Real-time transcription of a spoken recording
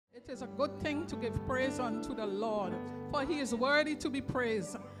It is a good thing to give praise unto the Lord, for he is worthy to be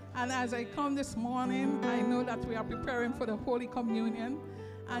praised. And as I come this morning, I know that we are preparing for the Holy Communion.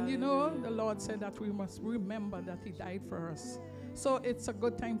 And you know, the Lord said that we must remember that he died for us. So it's a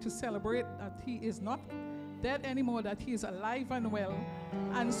good time to celebrate that he is not dead anymore, that he is alive and well.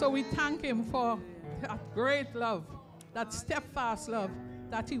 And so we thank him for that great love, that steadfast love,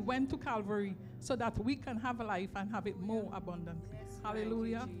 that he went to Calvary so that we can have a life and have it more abundantly.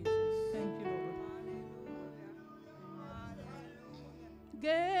 Hallelujah. Thank you, Lord.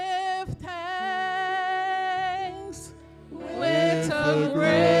 Give thanks with a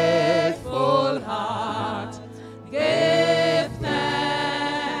grateful heart. Give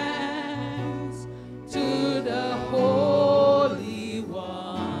thanks to the Holy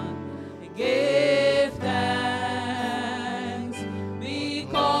One. Give thanks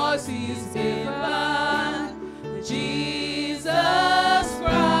because he's given Jesus Christ,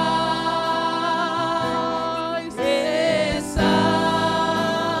 his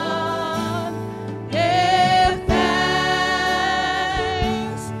Son.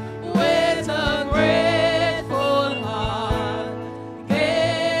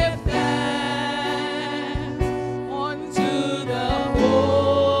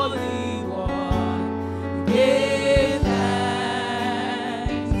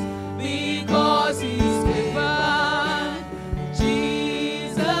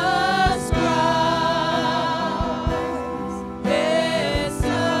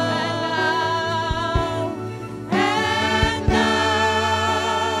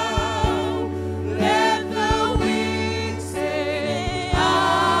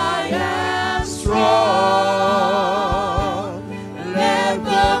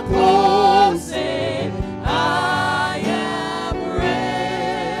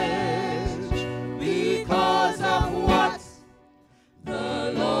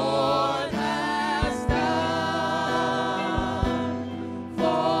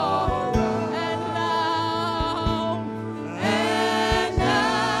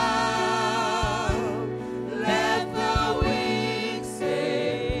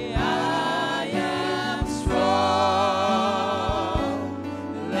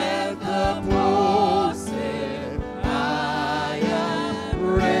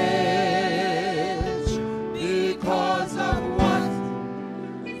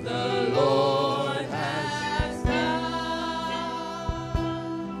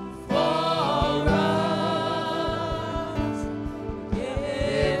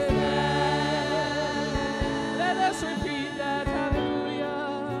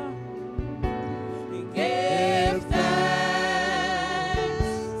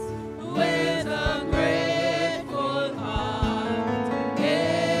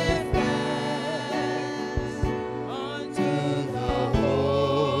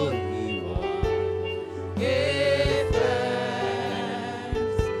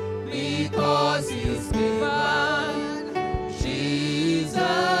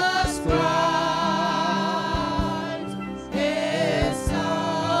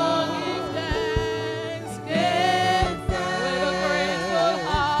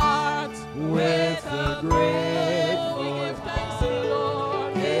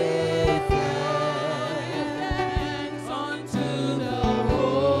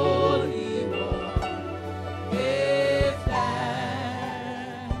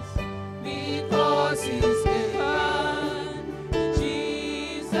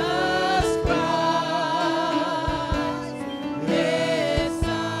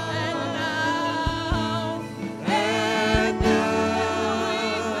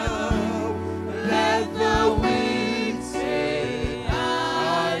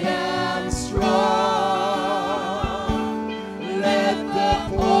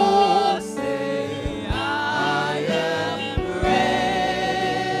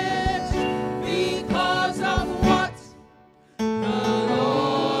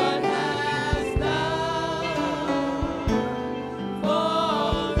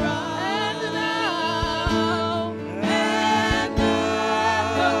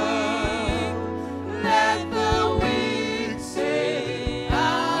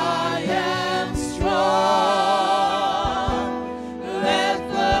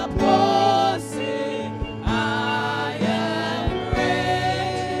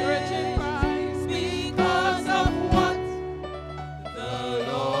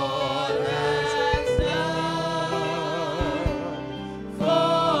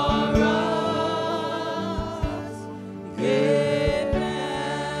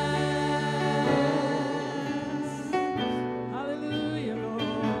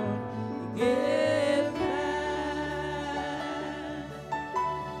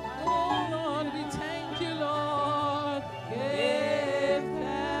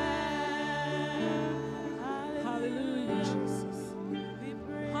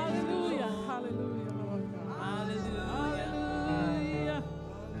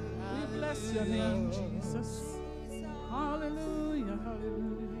 bless your name, Jesus. Hallelujah,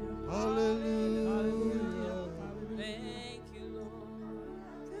 hallelujah. Hallelujah. Hallelujah. Thank you, Lord.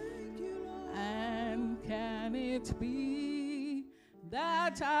 Thank you, Lord. And can it be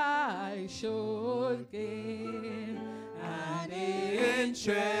that I should gain an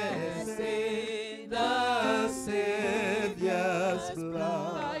Interest in the Savior's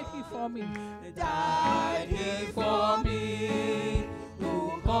blood. Died he for me? Died he for me,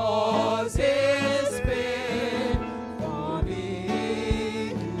 who caused his pain for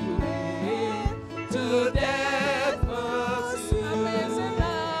me to death was Amazing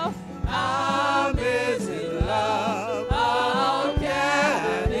love. amazing love. How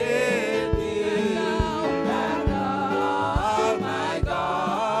can it be that thou, my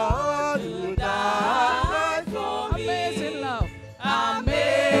God, who died for me? Amazing love.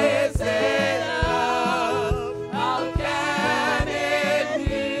 Amazing love, how can it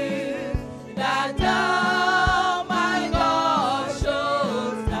be that thou, my God,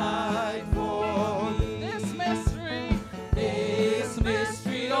 shouldst die for me? This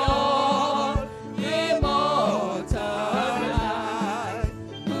mystery, all immortal life,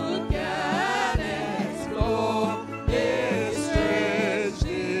 who can explore this strange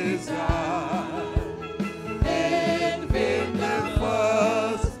desire? In vain the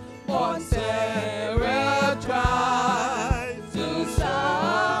first born Sarah tries to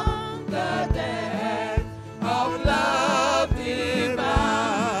sound the depth of love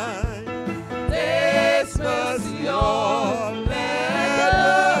divine. This mercy all let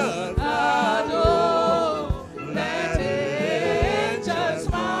earth adore. Let angels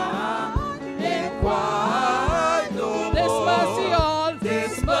smile in quiet no this more. mercy all.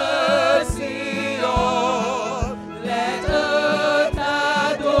 This mercy all let earth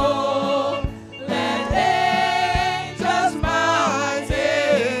adore. Let angels might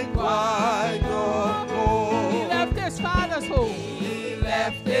in quiet no He more. left his father's home. He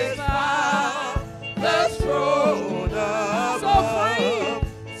left his father's throne above,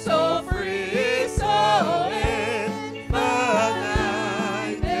 so free, so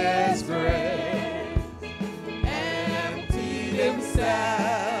infinite His grace. Emptied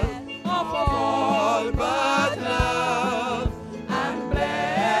himself of all but love, and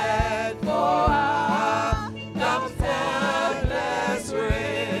bled for Adam's helpless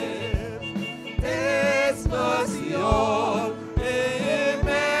race. His mercy all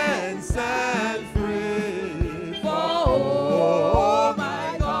immense and free. For oh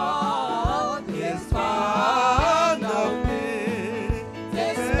my God is fond of me.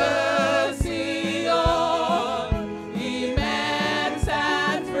 His mercy all immense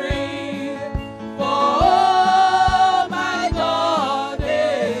and free. For oh my God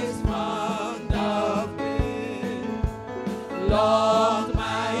is fond of me. Lord,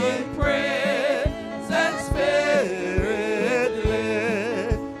 my present spirit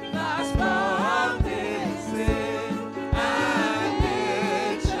live, that's found in sin and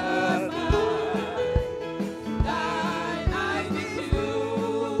nature mine. Thine I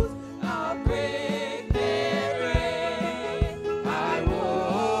diffuse a great rain. I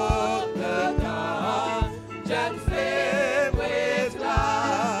walk the dungeon flame with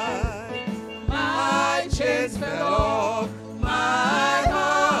light. My chains fell off, my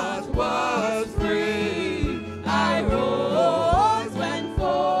heart was free. I rose, went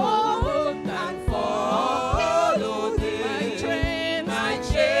forth, and followed thee. My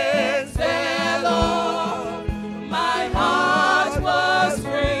chains fell off, my heart was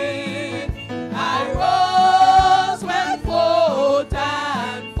free. I rose, went forth,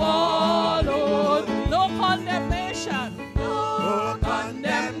 and followed. No condemnation. No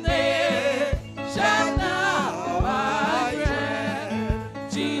condemnation now I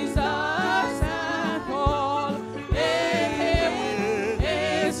dread. Jesus and all in Him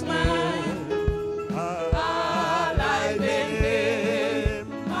is mine. Alive in Him,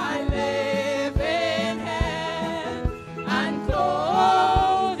 my living hand, and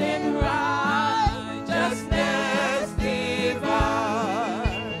clothed in righteousness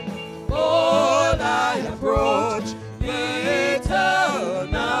divine. Oh, I approach the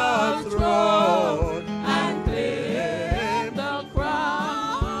eternal throne and claim the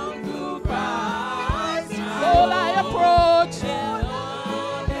crown through Christ. Oh, I approach the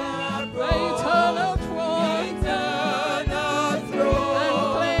the eternal throne eternal throne and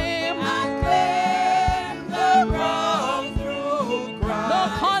claim and claim the crown through no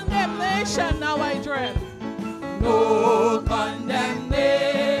Christ. condemnation now I dread. No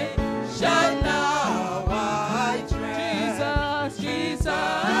condemnation now I dread. Jesus,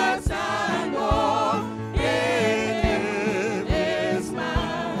 Jesus and all in Him is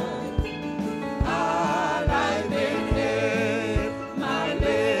mine.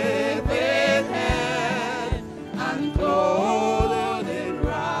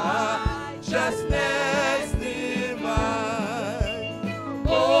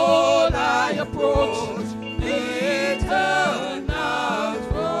 approach the eternal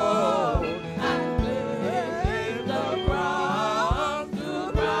throne and claim the crown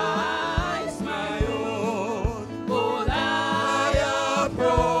to Christ my own. Would I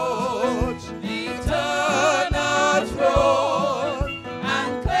approach the eternal throne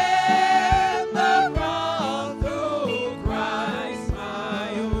and claim the crown through Christ my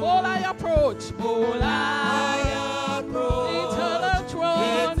own. Will I approach Will I approach the eternal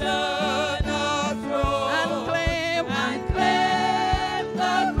throne eternal throne and claim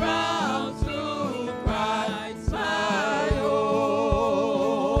the crown through Christ my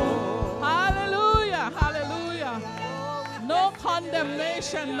own. Hallelujah, hallelujah. No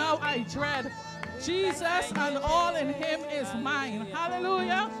condemnation now I dread. Jesus and all in him is mine.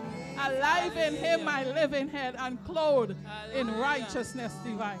 Hallelujah. Alive in him I live in head and clothed in righteousness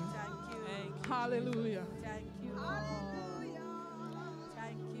divine. Hallelujah. Thank you, Lord.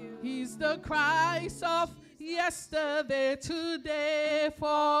 Thank you. He's the Christ of yesterday, today,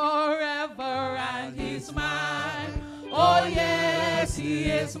 forever, and he's mine. Oh yes, he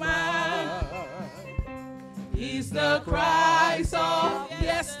is mine. He's the Christ of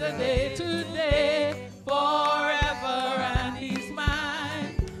yesterday, today, forever, and he's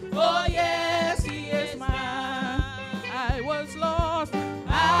mine. Oh yes, he is mine. I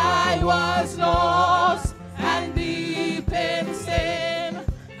was lost and deep in sin.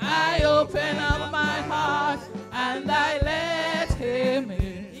 I open up my heart and I let him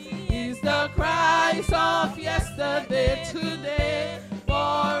in. He's the Christ of yesterday, today,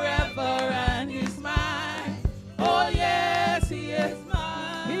 forever, and he's mine. Oh yes, he is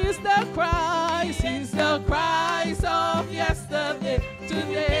mine. He's the Christ of yesterday,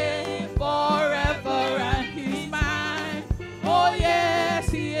 today, forever, and he's mine. Oh yes,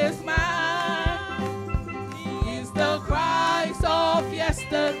 he is mine. He's the Christ of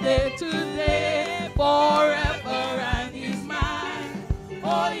yesterday, today, forever, and he's mine.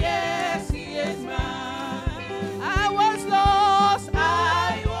 Oh yes, he is mine. I was lost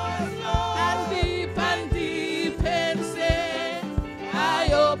and deep in sin. I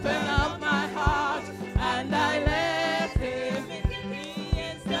open up my heart and I let him in. He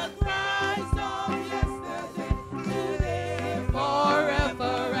is the Christ of yesterday, today,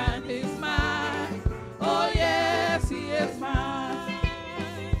 forever, and he's mine. Oh yes, he is mine.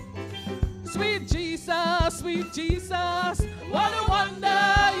 Sweet Jesus, what a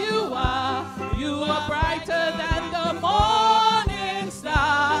wonder you are. You are brighter than the morning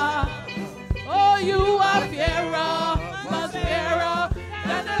star. Oh, you are fairer, much fairer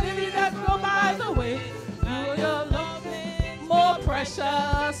than the lily that grow by the way. Oh, your love is more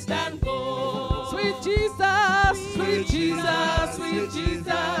precious than gold. Sweet Jesus,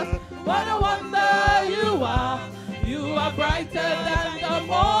 what a wonder you are. You are brighter than the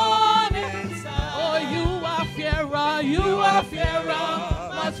morning star. Oh, you are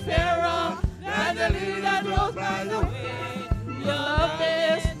fairer, much fairer than the lily that grows by the way. Your love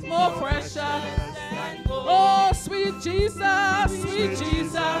is more precious than gold. Oh, sweet Jesus,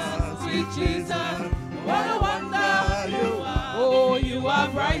 what a wonder you are. Oh, you are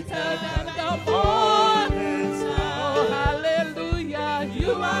brighter than the morning star. Oh, hallelujah,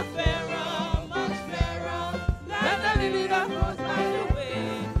 you are fairer, much fairer than the lily that grows by the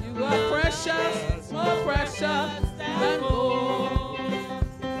way. You are precious, more precious than gold.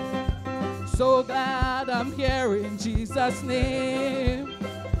 So glad I'm here in Jesus' name.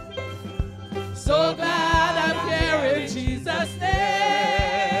 So glad I'm here in Jesus'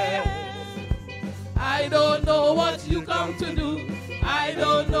 name. I don't know what you come to do. I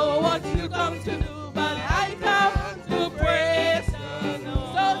don't know what you come to do, but I come to praise.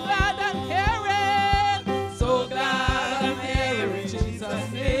 So glad I'm hearing. So glad I'm here in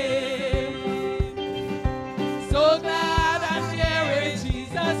Jesus' name. So glad I'm here in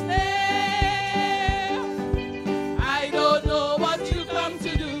Jesus' name. I don't know what you come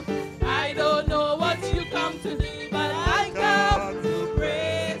to do. I don't know what you come to do, but I come to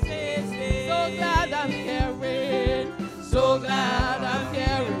praise his name. So glad I'm hearing. So glad I'm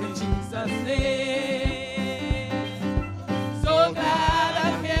here in Jesus' name. So glad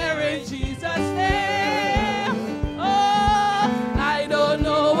I'm here in Jesus' name. Oh, I don't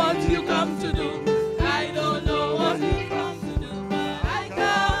know what you come to do. I don't know what you come to do, but I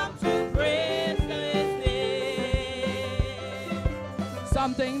come to praise his name.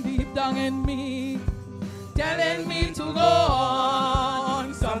 Something deep down in me telling me to go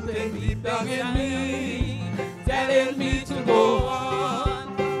on. Something deep down in me telling me to go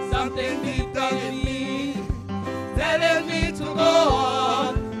on. Something deep down in me telling me to go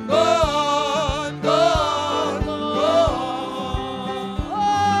on. Go on, go on, go on.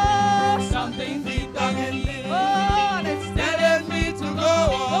 Oh, something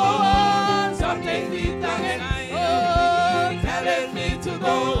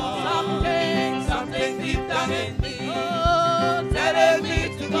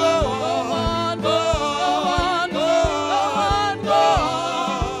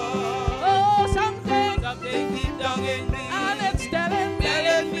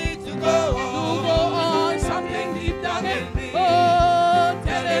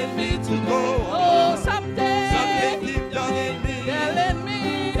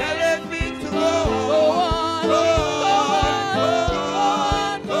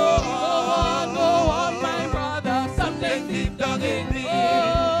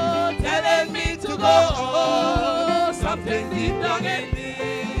something deep down in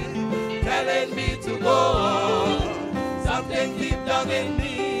me, telling me to go on. Something deep down in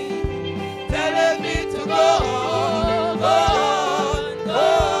me, telling me to go on, go on, go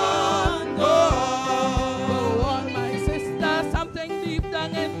on, go on. Go on, my sister, something deep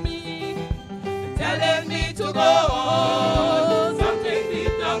down in me, Telling me to go on. Something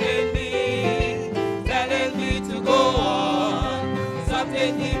deep down in me, telling me to go on.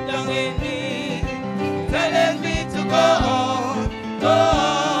 Something deep down in me, telling me to go on, go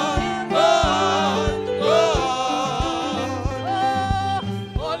on, go on, go on.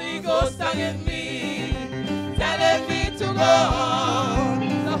 Holy Ghost down in me, telling me to go on.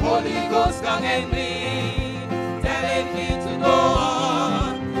 The Holy Ghost down in me, telling me to go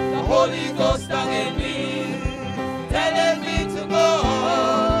on. The Holy Ghost down in me, telling me to go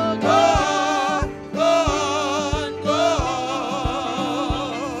on, go on, go on, go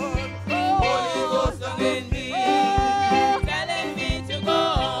on. Holy Ghost down in me, telling me to go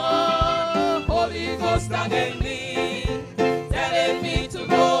on. Holy Ghost down in me, telling me to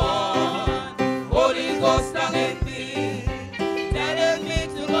go on. Holy Ghost down in me, telling me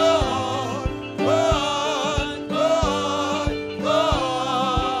to go on, go on, go on, go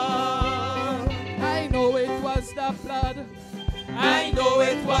on. I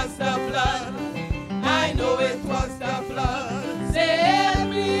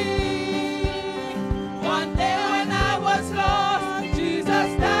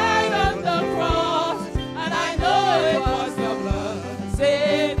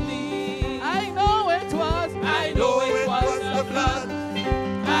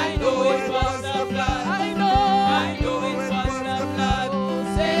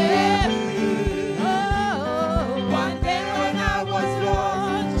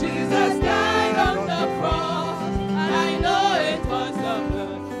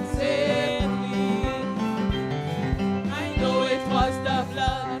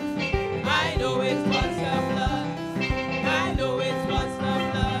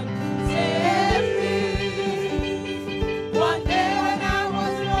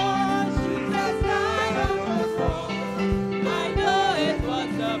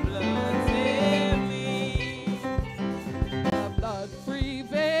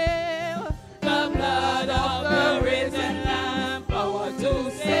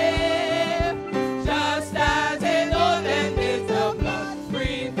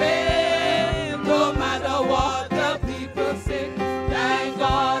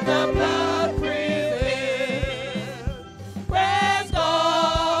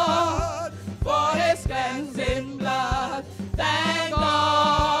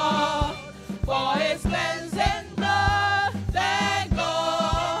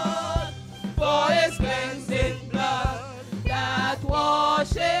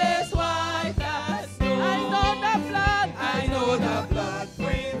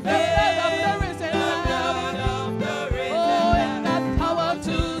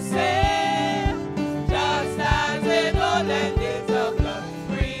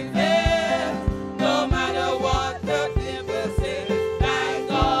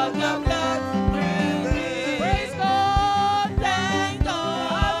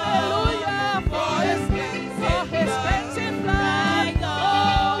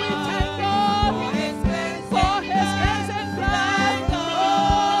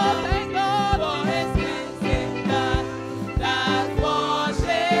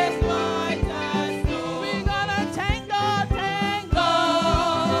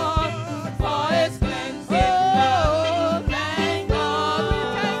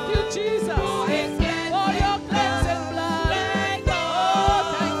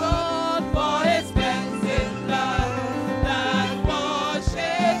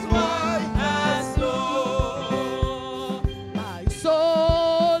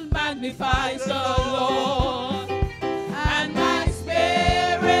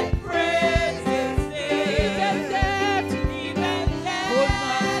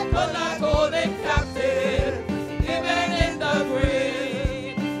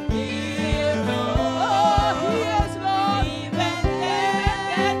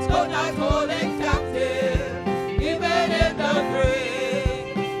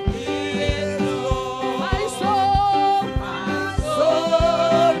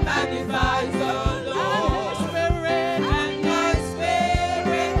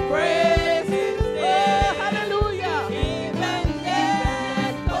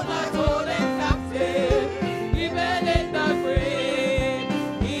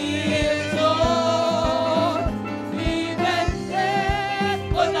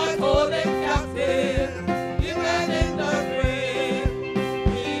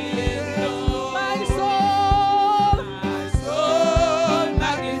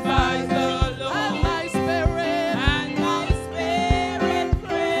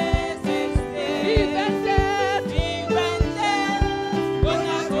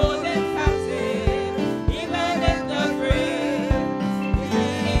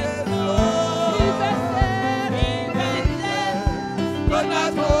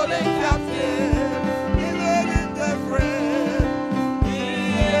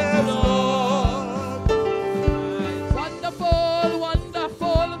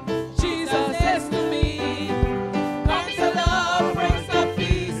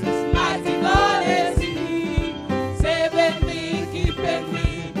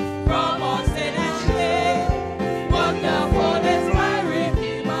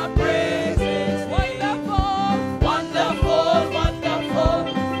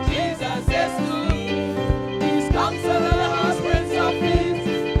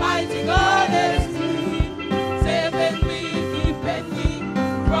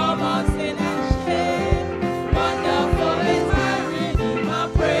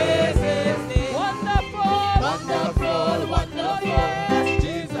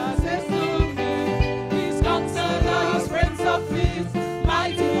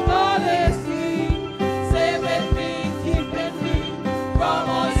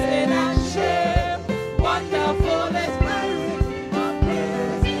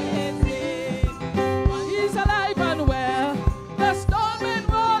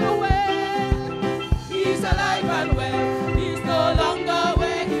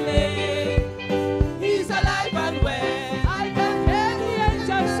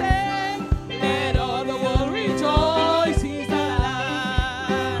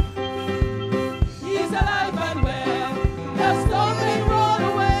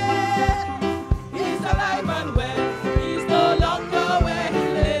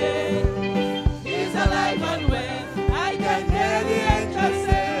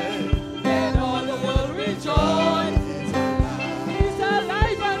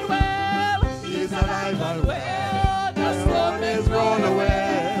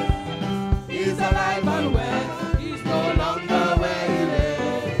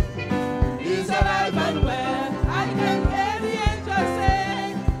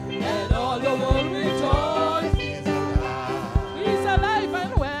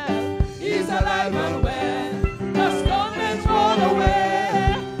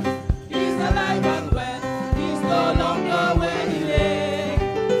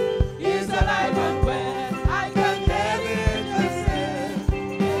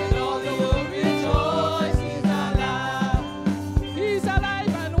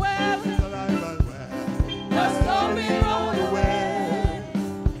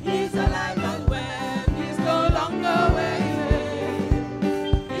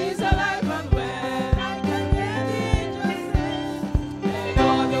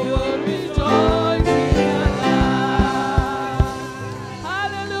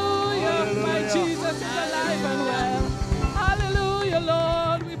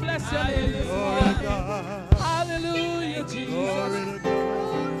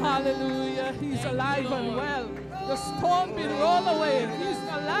He's alive and well. The storm been rolled away. He's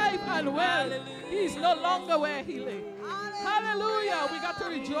alive and well. He's no longer where he lay. Hallelujah. We got to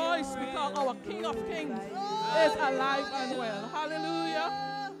rejoice because our King of Kings is alive and well.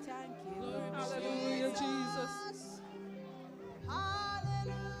 Hallelujah. Thank you. Hallelujah, Jesus.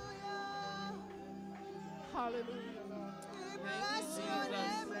 Hallelujah, Lord. Bless your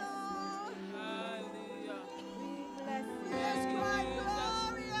name, Lord. Hallelujah. Bless you. Yes, Cry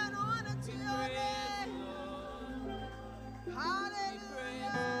glory and honor to your name.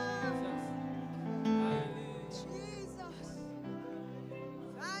 Hallelujah. Jesus.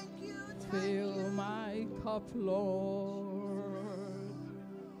 Thank you. Thank Fill you. my cup, Lord.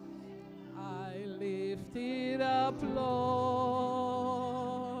 I lift it up, Lord.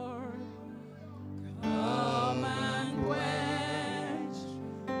 Come and quench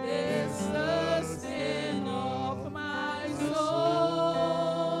this thirsting of my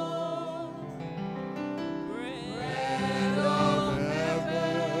soul. Bread of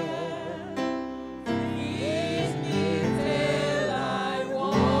heaven, feed me till I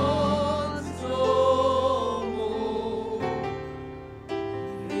want no more.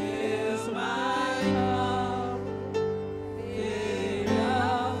 Fill my cup, fill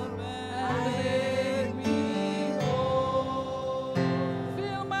up and make me whole.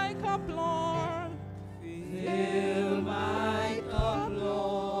 Fill my cup, Lord. Fill my cup,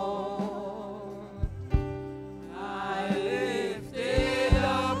 Lord. I lift it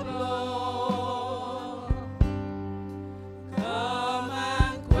up, Lord. Come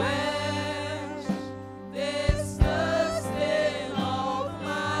and quench this thirsting of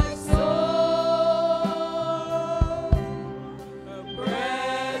my soul.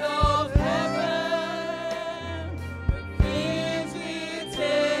 Bread of heaven, feed me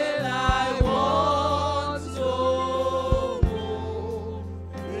till I want no more.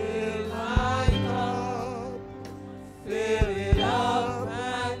 Fill my cup, fill it up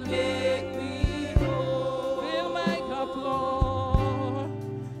and make me whole. Fill my cup, Lord.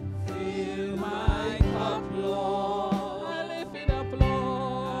 Fill my cup, Lord. I lift it up,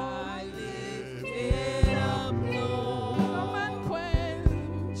 Lord. I lift it up, Lord. Come and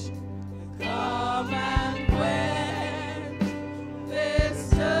quench. Come and quench this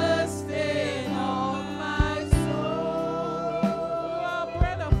thirsting of my soul. Oh,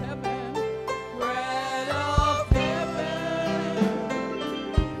 bread of heaven, bread of heaven,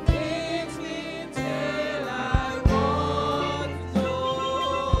 feed me till I want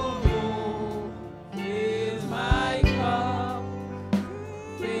no more. Fill my cup,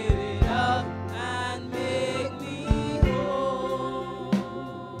 fill it up and make me whole.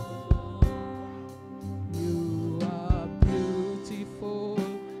 You are beautiful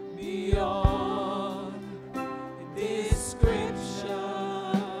beyond description.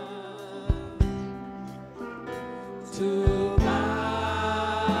 Too marvelous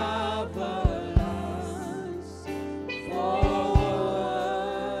for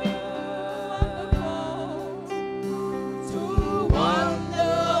words. Too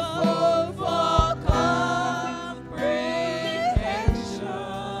wonderful for comprehension.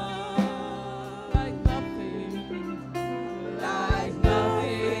 Like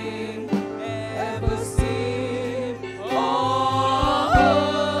nothing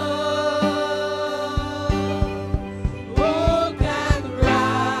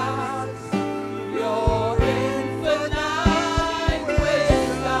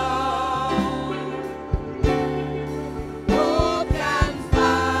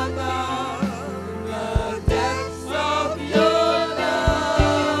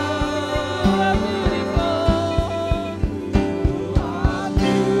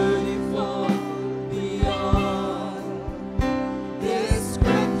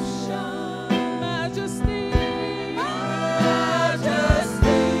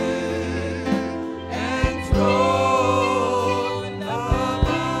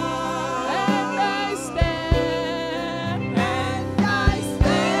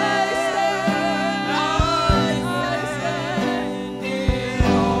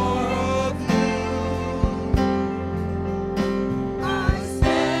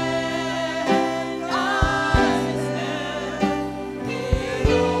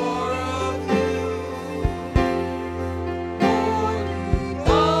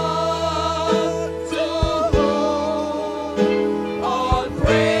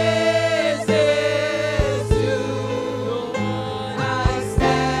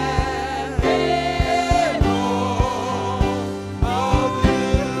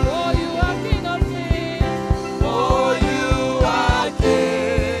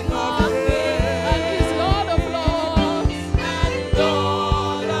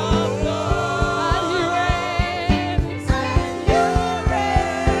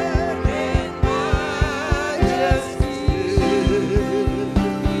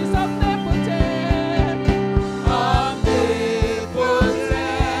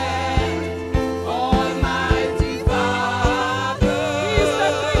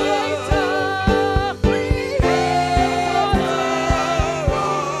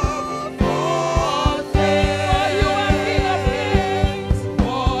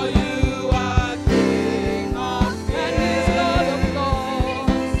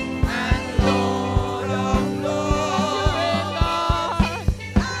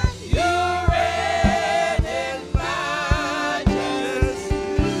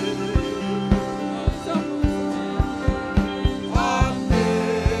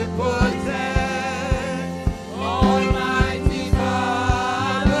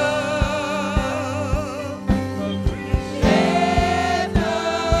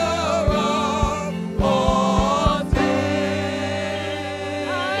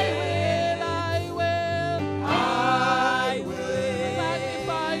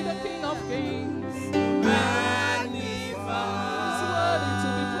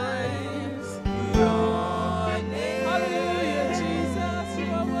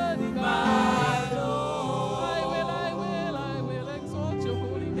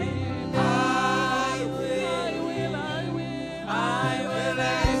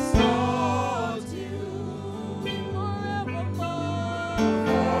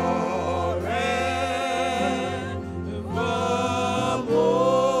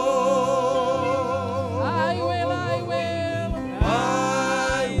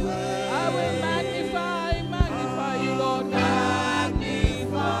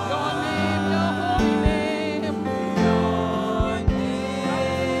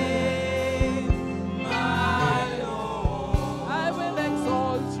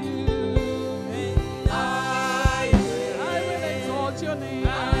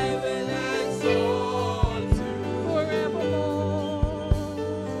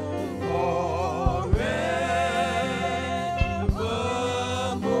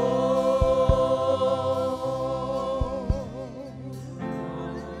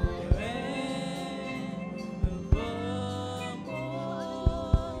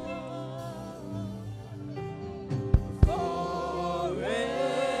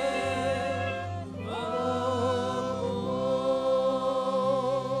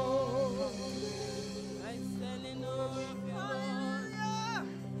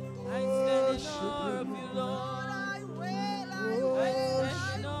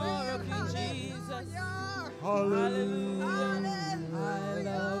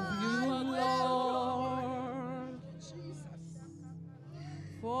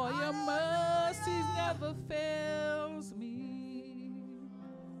For your mercies never fails me.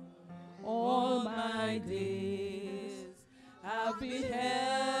 All my days I've been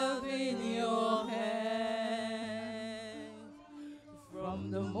held in your hand. From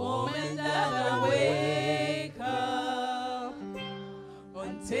the moment that I wake up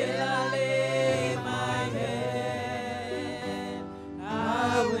until I lay my head,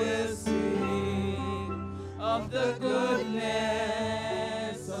 I will sing of the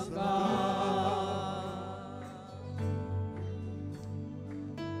goodness of God.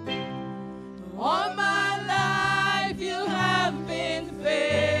 All my life you have been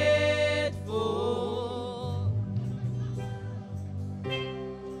faithful.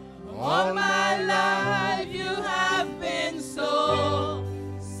 All my life you have been so,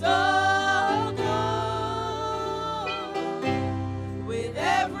 so good. With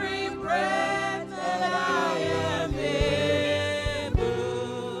every breath that I am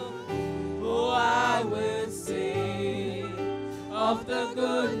able, oh, I will sing of the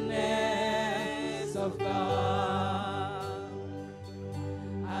goodness of God.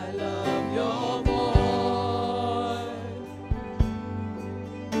 I love your voice.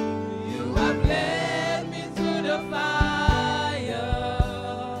 You have led me through the fire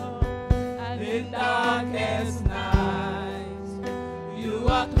and in darkest nights. You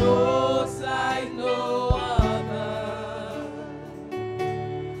are close like no other.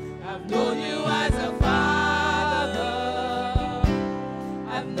 I've known you as a father.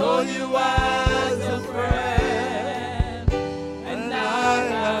 I've known you as a friend, and I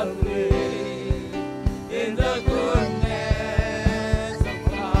have lived in the goodness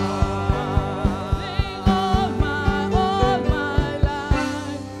of God.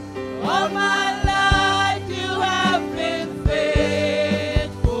 All my life you have been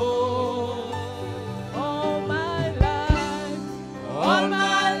faithful. All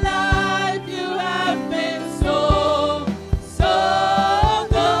my life you have been so, so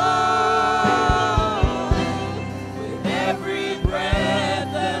good. With every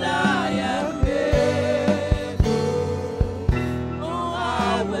breath that I am able, oh,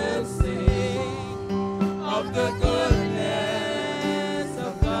 I will sing of the goodness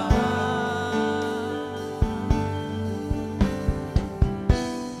of God.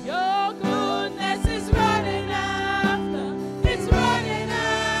 Your goodness is running after, it's running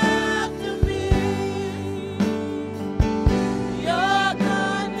after me. Your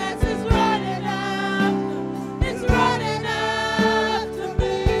goodness is running after, it's running after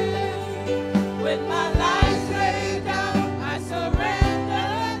me. With my life laid down, I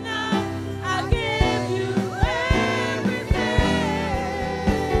surrender now. I give you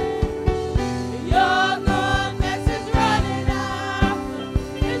everything. Your goodness is running after,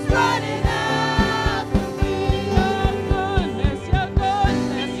 it's running after me. Your goodness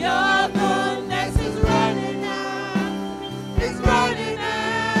is running after, it's running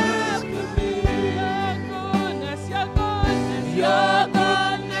after me. Your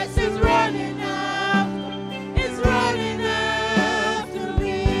goodness is running after, it's running after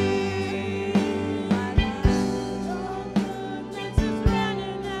me. Your goodness is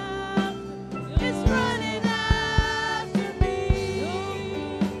running after, it's running after me.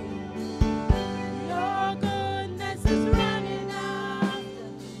 Your goodness is running after,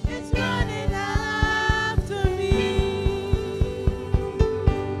 it's running after me.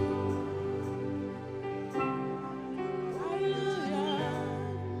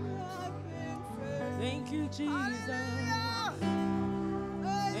 Thank you, Jesus.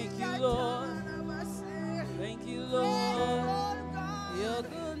 Thank you, Lord. Thank you, Lord. Your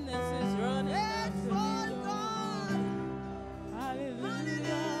goodness is running after me, Lord.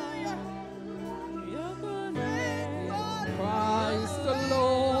 Hallelujah. Your goodness. Christ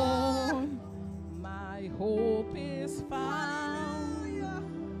alone, my hope is found.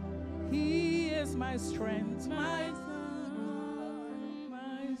 He is my strength, my sun,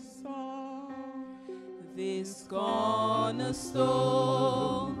 my song. This cornerstone,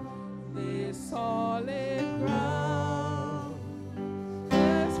 This solid ground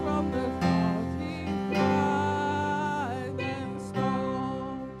is from the faulty pride and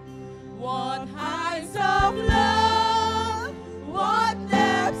storm. what heights of love, what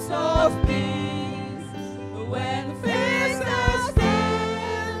depths of peace.